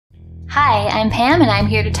Hi, I'm Pam and I'm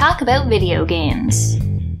here to talk about video games.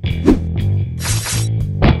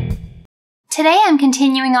 Today I'm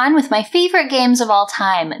continuing on with my favorite games of all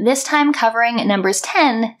time, this time covering numbers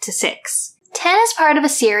 10 to 6. 10 is part of a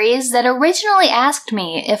series that originally asked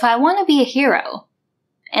me if I want to be a hero.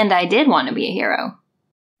 And I did want to be a hero.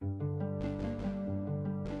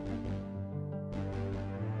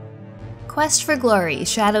 Quest for Glory: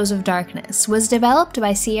 Shadows of Darkness was developed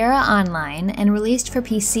by Sierra Online and released for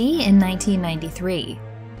PC in 1993.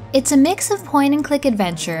 It's a mix of point-and-click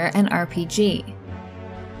adventure and RPG.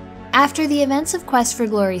 After the events of Quest for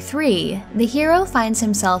Glory 3, the hero finds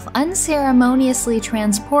himself unceremoniously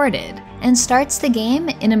transported and starts the game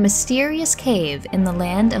in a mysterious cave in the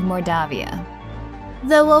land of Mordavia.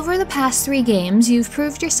 Though over the past 3 games you've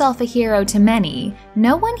proved yourself a hero to many,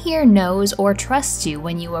 no one here knows or trusts you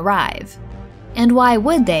when you arrive. And why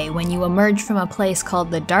would they when you emerge from a place called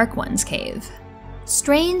the Dark One's Cave?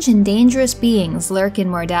 Strange and dangerous beings lurk in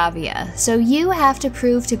Mordavia, so you have to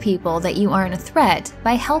prove to people that you aren't a threat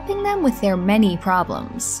by helping them with their many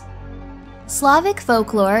problems. Slavic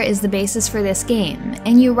folklore is the basis for this game,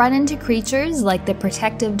 and you run into creatures like the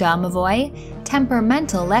protective Domovoi,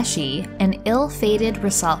 temperamental Leshy, and ill-fated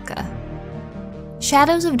Rusalka.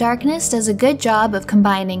 Shadows of Darkness does a good job of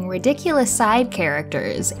combining ridiculous side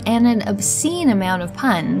characters and an obscene amount of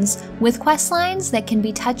puns with questlines that can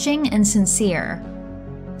be touching and sincere.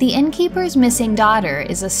 The Innkeeper's Missing Daughter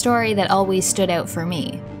is a story that always stood out for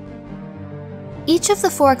me. Each of the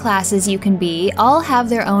 4 classes you can be all have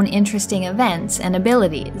their own interesting events and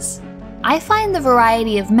abilities. I find the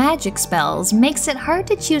variety of magic spells makes it hard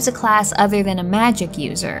to choose a class other than a magic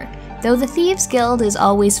user, though the Thieves Guild is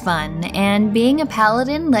always fun, and being a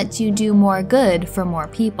paladin lets you do more good for more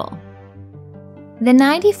people. The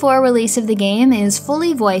 '94 release of the game is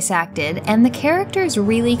fully voice acted, and the characters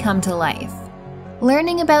really come to life.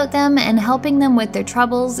 Learning about them and helping them with their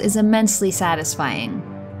troubles is immensely satisfying.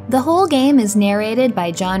 The whole game is narrated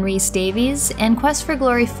by John Rhys Davies, and Quest for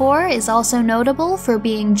Glory 4 is also notable for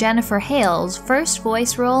being Jennifer Hale's first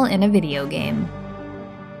voice role in a video game.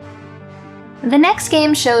 The next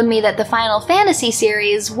game showed me that the Final Fantasy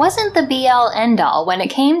series wasn't the be-all end-all when it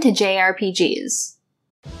came to JRPGs.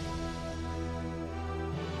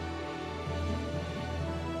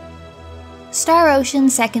 Star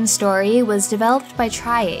Ocean's second story was developed by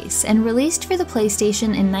Tri-Ace and released for the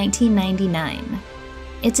PlayStation in 1999.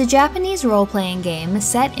 It's a Japanese role-playing game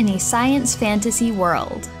set in a science fantasy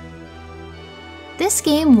world. This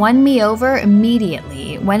game won me over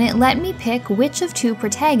immediately when it let me pick which of 2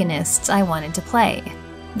 protagonists I wanted to play.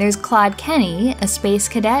 There's Claude Kenny, a space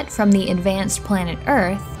cadet from the advanced planet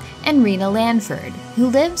Earth, and Rena Lanford, who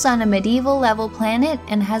lives on a medieval-level planet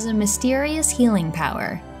and has a mysterious healing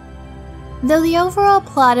power. Though the overall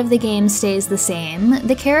plot of the game stays the same,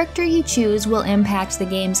 the character you choose will impact the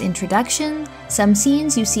game's introduction, some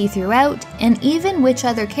scenes you see throughout, and even which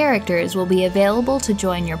other characters will be available to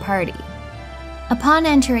join your party. Upon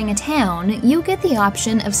entering a town, you get the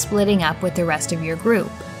option of splitting up with the rest of your group.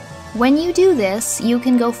 When you do this, you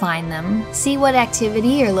can go find them, see what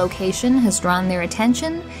activity or location has drawn their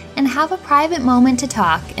attention, and have a private moment to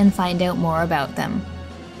talk and find out more about them.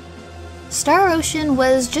 Star Ocean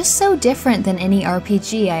was just so different than any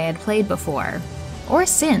RPG I had played before, or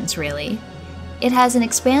since, really. It has an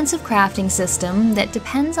expansive crafting system that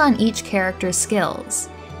depends on each character's skills.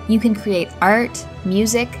 You can create art,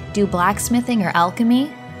 music, do blacksmithing or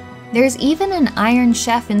alchemy. There's even an Iron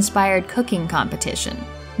Chef-inspired cooking competition.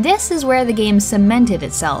 This is where the game cemented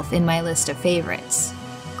itself in my list of favorites.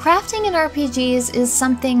 Crafting in RPGs is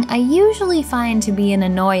something I usually find to be an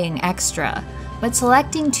annoying extra, but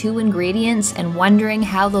selecting 2 ingredients and wondering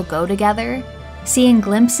how they'll go together, seeing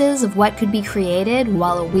glimpses of what could be created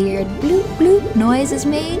while a weird bloop bloop noise is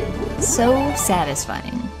made, so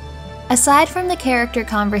satisfying. Aside from the character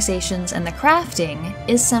conversations and the crafting,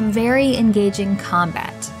 is some very engaging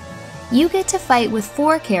combat. You get to fight with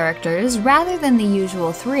 4 characters rather than the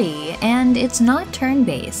usual 3, and it's not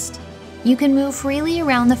turn-based. You can move freely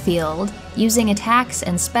around the field, using attacks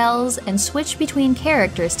and spells, and switch between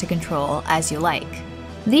characters to control as you like.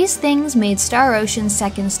 These things made Star Ocean's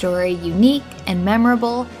second story unique and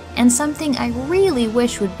memorable, and something I really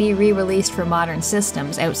wish would be re-released for modern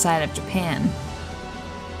systems outside of Japan.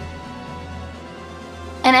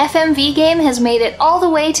 An FMV game has made it all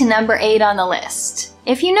the way to number 8 on the list.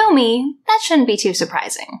 If you know me, that shouldn't be too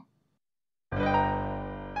surprising.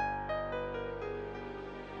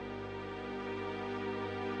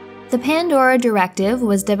 The Pandora Directive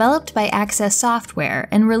was developed by Access Software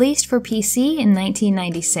and released for PC in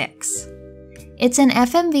 1996. It's an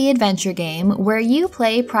FMV adventure game where you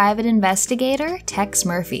play private investigator Tex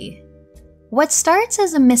Murphy. What starts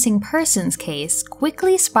as a missing persons case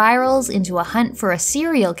quickly spirals into a hunt for a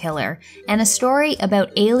serial killer and a story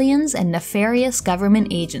about aliens and nefarious government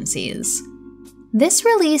agencies. This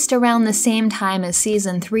released around the same time as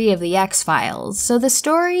Season 3 of The X-Files, so the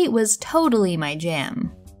story was totally my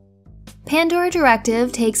jam. Pandora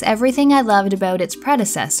Directive takes everything I loved about its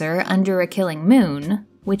predecessor, Under a Killing Moon,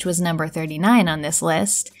 which was number 39 on this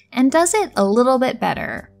list, and does it a little bit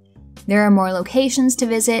better. There are more locations to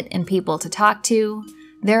visit and people to talk to.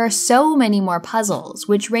 There are so many more puzzles,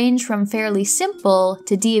 which range from fairly simple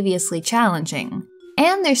to deviously challenging.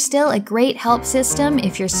 And there's still a great help system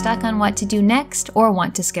if you're stuck on what to do next or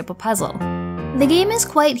want to skip a puzzle. The game is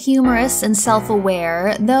quite humorous and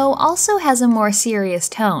self-aware, though also has a more serious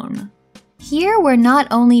tone. Here we're not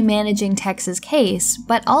only managing Tex's case,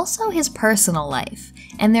 but also his personal life,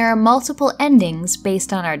 and there are multiple endings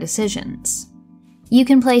based on our decisions. You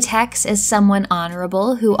can play Tex as someone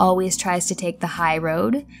honorable who always tries to take the high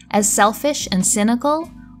road, as selfish and cynical,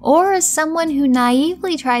 or as someone who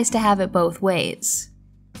naively tries to have it both ways.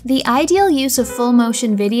 The ideal use of full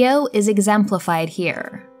motion video is exemplified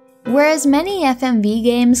here. Whereas many FMV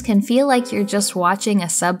games can feel like you're just watching a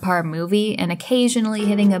subpar movie and occasionally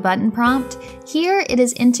hitting a button prompt, here it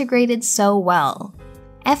is integrated so well.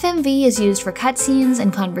 FMV is used for cutscenes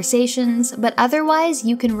and conversations, but otherwise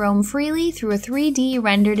you can roam freely through a 3D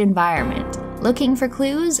rendered environment, looking for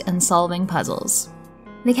clues and solving puzzles.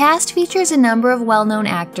 The cast features a number of well-known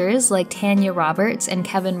actors like Tanya Roberts and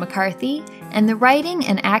Kevin McCarthy, and the writing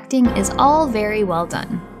and acting is all very well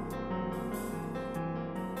done.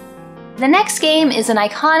 The next game is an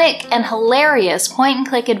iconic and hilarious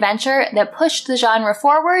point-and-click adventure that pushed the genre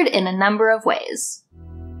forward in a number of ways.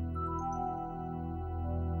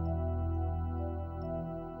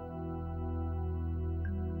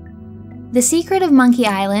 The Secret of Monkey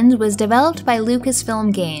Island was developed by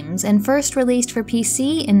Lucasfilm Games and first released for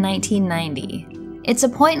PC in 1990. It's a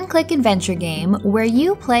point-and-click adventure game where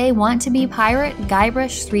you play want-to-be pirate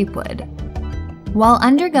Guybrush Threepwood. While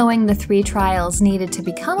undergoing the 3 trials needed to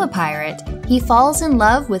become a pirate, he falls in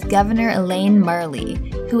love with Governor Elaine Marley,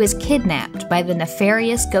 who is kidnapped by the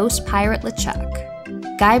nefarious ghost pirate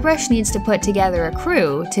LeChuck. Guybrush needs to put together a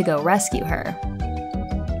crew to go rescue her.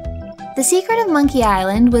 The Secret of Monkey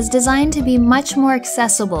Island was designed to be much more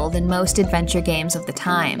accessible than most adventure games of the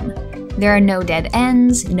time. There are no dead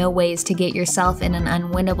ends, no ways to get yourself in an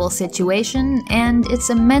unwinnable situation, and it's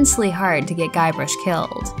immensely hard to get Guybrush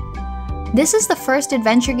killed. This is the first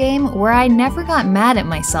adventure game where I never got mad at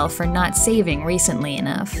myself for not saving recently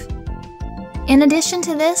enough. In addition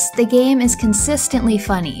to this, the game is consistently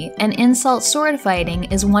funny, and insult sword fighting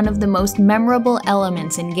is one of the most memorable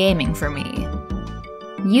elements in gaming for me.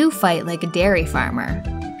 You fight like a dairy farmer.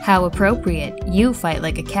 How appropriate, you fight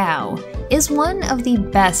like a cow, is one of the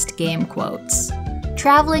best game quotes.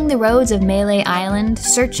 Traveling the roads of Melee Island,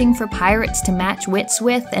 searching for pirates to match wits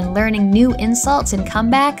with, and learning new insults and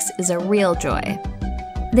comebacks is a real joy.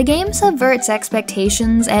 The game subverts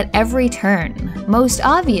expectations at every turn, most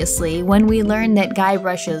obviously when we learn that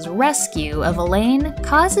Guybrush's rescue of Elaine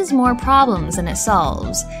causes more problems than it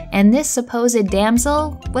solves, and this supposed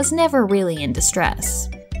damsel was never really in distress.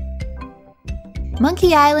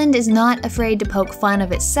 Monkey Island is not afraid to poke fun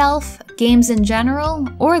of itself, games in general,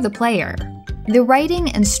 or the player. The writing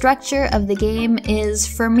and structure of the game is,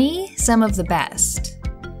 for me, some of the best.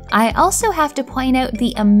 I also have to point out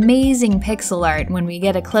the amazing pixel art when we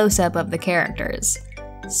get a close-up of the characters.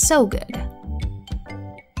 So good.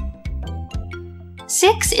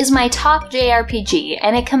 6 is my top JRPG,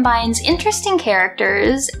 and it combines interesting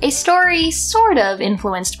characters, a story sort of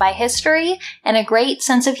influenced by history, and a great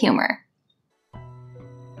sense of humor.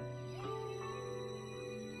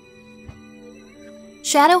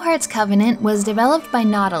 Shadow Heart's Covenant was developed by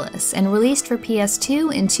Nautilus and released for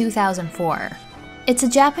PS2 in 2004. It's a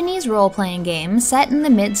Japanese role-playing game set in the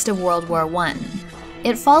midst of World War I.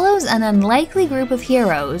 It follows an unlikely group of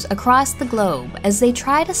heroes across the globe as they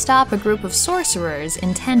try to stop a group of sorcerers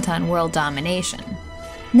intent on world domination.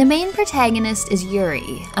 The main protagonist is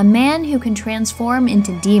Yuri, a man who can transform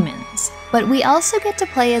into demons, but we also get to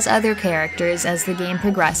play as other characters as the game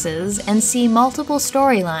progresses and see multiple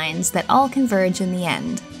storylines that all converge in the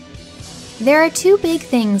end. There are 2 big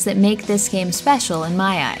things that make this game special in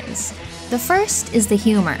my eyes. The first is the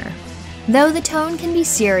humor. Though the tone can be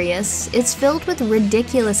serious, it's filled with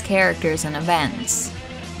ridiculous characters and events.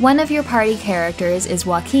 One of your party characters is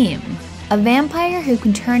Joachim, a vampire who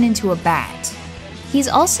can turn into a bat. He's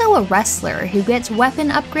also a wrestler who gets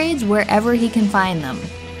weapon upgrades wherever he can find them.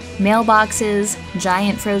 Mailboxes,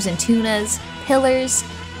 giant frozen tunas, pillars.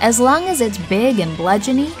 As long as it's big and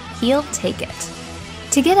bludgeony, he'll take it.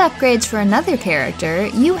 To get upgrades for another character,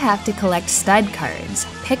 you have to collect stud cards,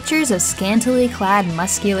 pictures of scantily clad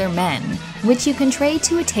muscular men, which you can trade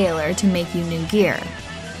to a tailor to make you new gear.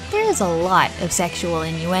 There is a lot of sexual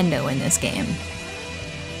innuendo in this game.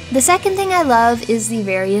 The second thing I love is the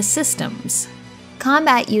various systems.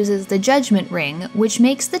 Combat uses the Judgment Ring, which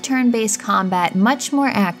makes the turn-based combat much more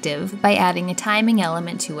active by adding a timing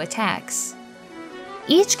element to attacks.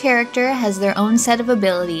 Each character has their own set of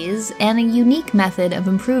abilities and a unique method of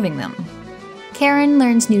improving them. Karen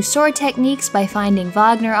learns new sword techniques by finding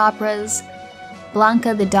Wagner operas.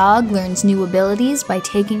 Blanca the dog learns new abilities by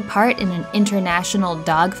taking part in an international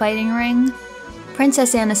dogfighting ring.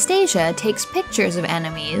 Princess Anastasia takes pictures of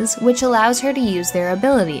enemies, which allows her to use their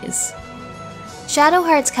abilities. Shadow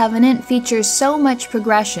Heart's Covenant features so much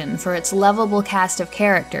progression for its lovable cast of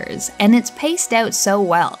characters, and it's paced out so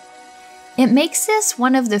well. It makes this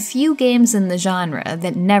one of the few games in the genre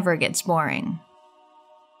that never gets boring.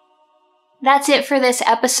 That's it for this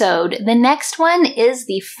episode. The next one is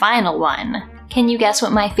the final one. Can you guess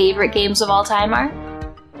what my favorite games of all time are?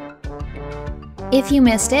 If you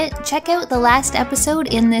missed it, check out the last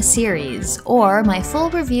episode in this series, or my full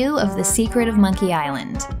review of The Secret of Monkey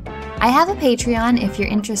Island. I have a Patreon if you're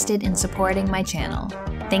interested in supporting my channel.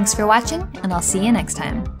 Thanks for watching, and I'll see you next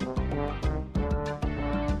time.